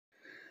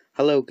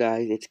Hello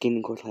guys, it's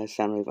Gaming Class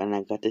Soundwave, and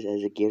I got this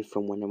as a gift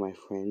from one of my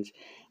friends,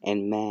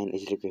 and man,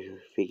 is it a good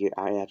figure.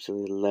 I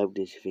absolutely love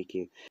this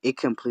figure. It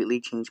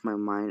completely changed my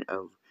mind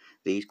of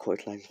these core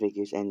class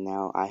figures, and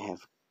now I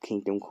have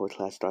Kingdom core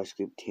class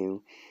Starscream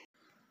too.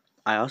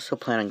 I also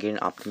plan on getting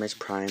Optimus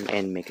Prime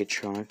and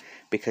Megatron,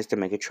 because the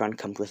Megatron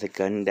comes with a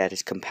gun that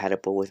is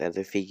compatible with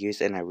other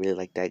figures, and I really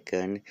like that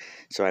gun,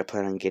 so I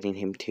plan on getting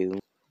him too.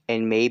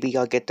 And maybe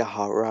I'll get the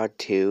Hot Rod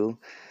too,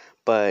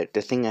 but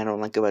the thing I don't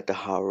like about the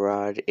Hot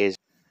Rod is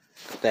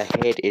the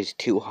head is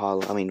too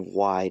hollow. I mean,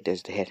 why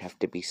does the head have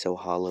to be so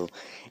hollow?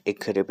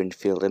 It could have been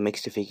filled. It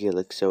makes the figure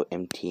look so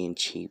empty and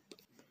cheap.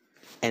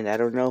 And I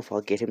don't know if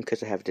I'll get him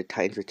because I have the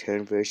Titans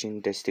Return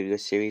version, the Studio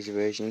Series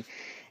version,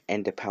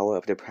 and the Power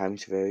of the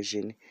Primes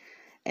version.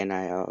 And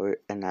I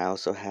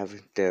also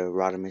have the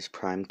Rodimus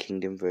Prime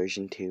Kingdom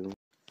version too.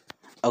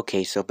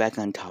 Okay, so back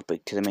on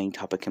topic, to the main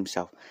topic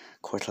himself.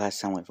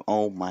 Cortlas Soundwave.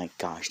 Oh my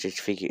gosh, this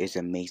figure is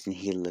amazing.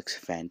 He looks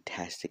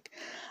fantastic.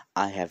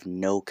 I have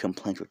no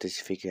complaints with this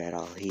figure at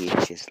all. He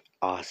is just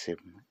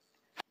awesome.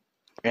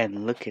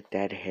 And look at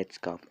that head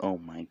sculpt. Oh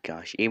my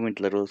gosh. Even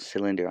the little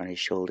cylinder on his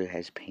shoulder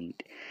has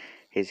paint.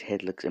 His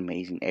head looks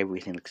amazing.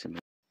 Everything looks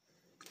amazing.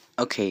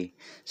 Okay,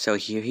 so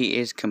here he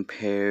is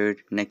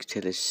compared next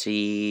to the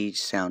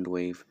Siege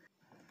Soundwave.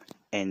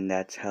 And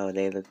that's how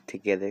they look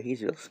together.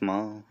 He's real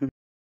small.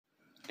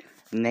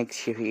 Next,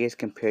 here he is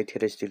compared to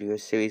the Studio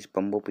Series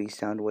Bumblebee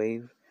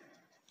Soundwave.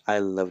 I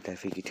love that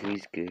figure too.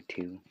 He's good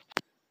too.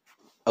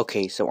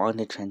 Okay, so on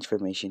the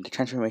transformation. The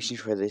transformation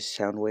for this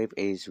Soundwave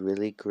is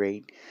really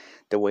great.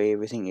 The way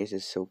everything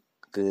is so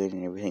good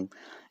and everything.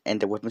 And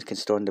the weapons can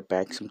store in the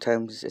back.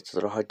 Sometimes it's a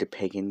little hard to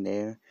peg in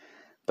there,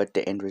 but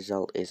the end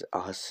result is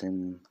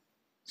awesome.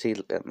 See,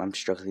 I'm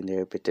struggling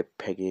there a bit to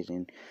peg it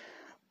in.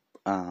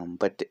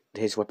 But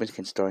his weapons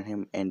can store in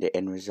him, and the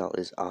end result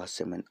is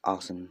awesome. An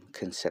awesome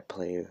concept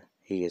player.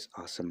 He is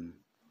awesome.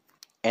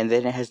 And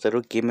then it has a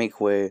little gimmick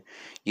where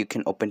you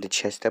can open the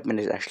chest up and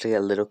there's actually a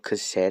little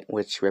cassette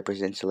which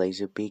represents a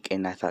laser beak,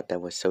 and I thought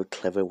that was so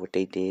clever what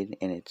they did,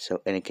 and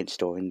it can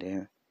store in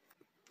there.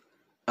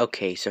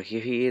 Okay, so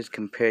here he is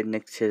compared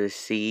next to the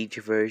Siege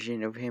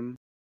version of him.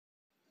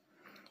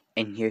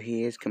 And here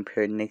he is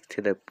compared next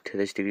to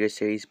the Studio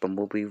Series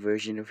Bumblebee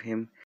version of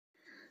him.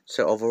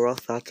 So overall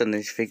thoughts on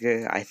this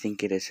figure, I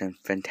think it is a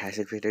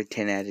fantastic figure,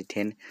 10 out of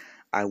 10.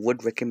 I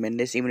would recommend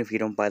this even if you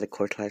don't buy the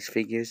core class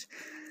figures,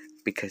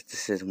 because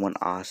this is one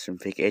awesome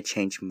figure. It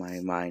changed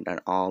my mind on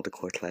all the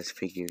core class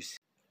figures.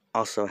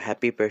 Also,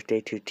 happy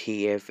birthday to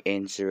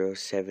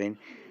TFN07.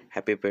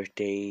 Happy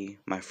birthday,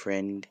 my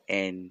friend,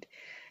 and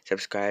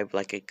subscribe,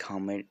 like,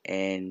 comment,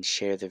 and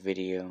share the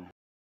video.